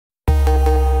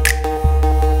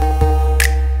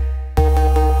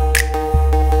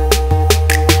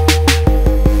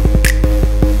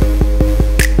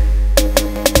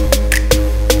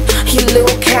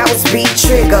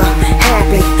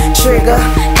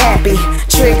happy,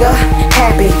 trigger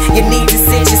happy. You need to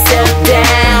sit yourself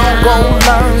down, go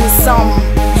learn something.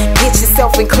 Get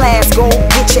yourself in class, go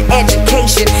get your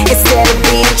education instead of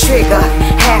being trigger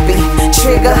happy,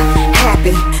 trigger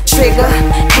happy, trigger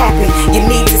happy. You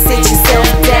need to sit yourself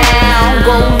down,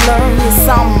 go learn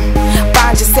something.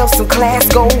 Find yourself some class,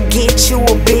 go get you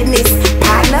a business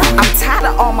partner. I'm tired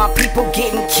of all my people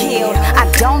getting killed. I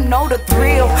don't know the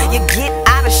thrill. You get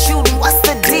out of shooting, what's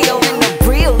the deal? And the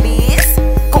real is,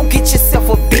 go get yourself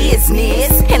a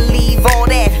business and leave all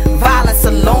that violence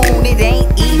alone. It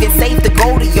ain't even safe to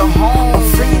go to your home. Or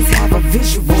friends have a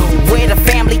visual where the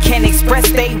family can express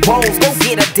their woes. Go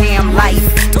get a damn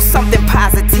life, do something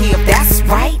positive, that's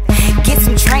right. Get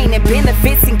some training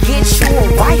benefits and get you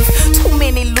a wife. Too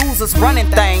many losers running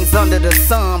things under the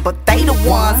sun, but they the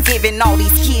ones giving all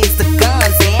these kids the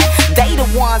guns, and they the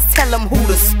ones tell them who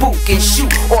to spook and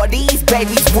shoot, or these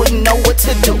babies wouldn't know what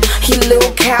to do. You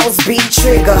little cows be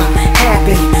trigger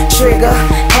happy, trigger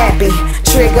happy,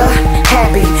 trigger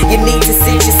happy. You need to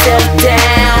sit yourself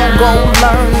down, go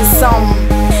learn something.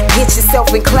 Get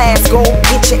yourself in class, go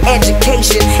get your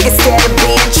education instead of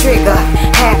being trigger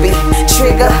happy,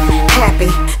 trigger happy,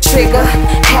 trigger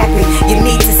happy. You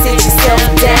need to sit yourself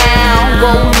down,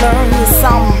 go learn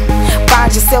something.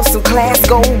 Find yourself some class,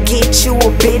 go get you a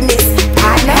business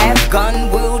partner. Have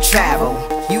gun will travel.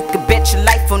 You can bet your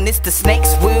life on this, the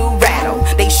snakes will rattle.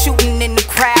 They shooting in the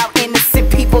crowd, innocent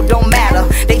people don't matter.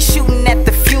 They shooting at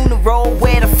the funeral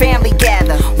where the family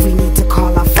gather. We need to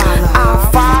call our Father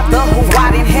who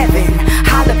art in heaven.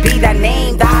 Hallowed be thy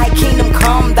name, thy kingdom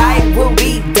come, thy will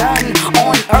be done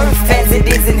on earth as it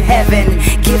is in heaven.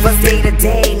 Give us day to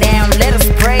day now, let us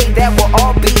pray that we'll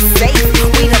all be safe.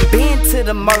 We done been to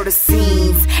the murder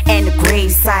scenes and the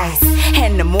grave sites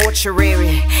and the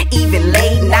mortuary, even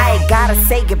late night. Gotta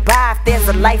say goodbye if there's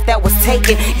a life that was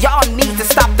taken. Y'all need to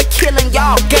stop the killing,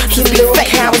 y'all gangsters be little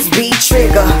cowards be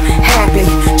trigger happy,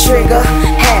 trigger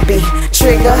happy,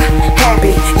 trigger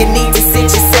happy. You need to sit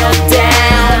yourself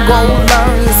down, go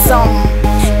learn something.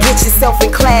 Get yourself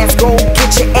in class, go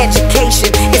get your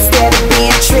education instead of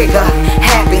being trigger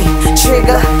happy,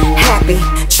 trigger happy,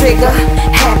 trigger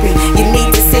happy. You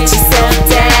need to sit yourself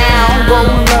down, go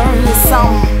learn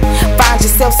something. Find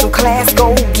yourself some class,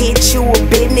 go get you a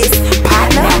business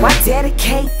partner. Now I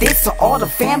dedicate this to all the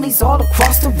families all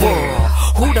across the world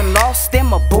who done lost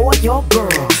them a boy or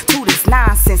girl to this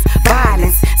nonsense,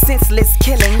 violence, senseless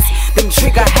killings. Them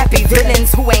trigger happy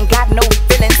villains who ain't got no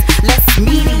feelings. Let's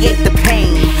mediate the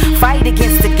pain, fight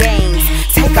against the gangs,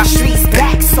 take our streets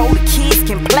back so the kids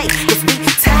can play. Cause we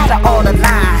tired of all the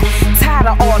lying, tired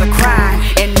of all the crime,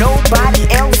 and nobody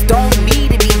else don't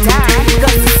need to be dying.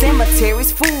 Cause the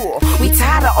cemetery's full, we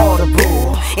tired of all the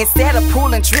bull. Instead of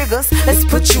pulling triggers, let's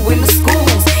put you in the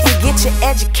schools and get your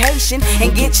education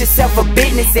and get yourself a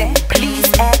business. And please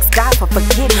ask God for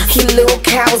forgiveness. You little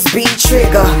cows be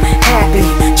trigger happy,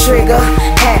 trigger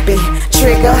happy,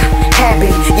 trigger happy.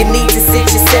 You need to sit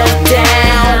yourself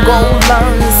down, go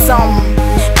learn something.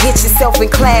 Get yourself in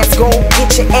class, go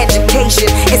get your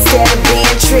education instead of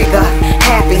being trigger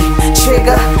happy,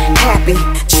 trigger happy,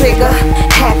 trigger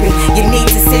happy. You need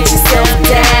to sit yourself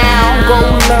down, go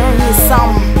learn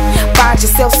something. Find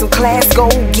yourself some class, go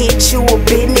get you a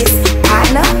business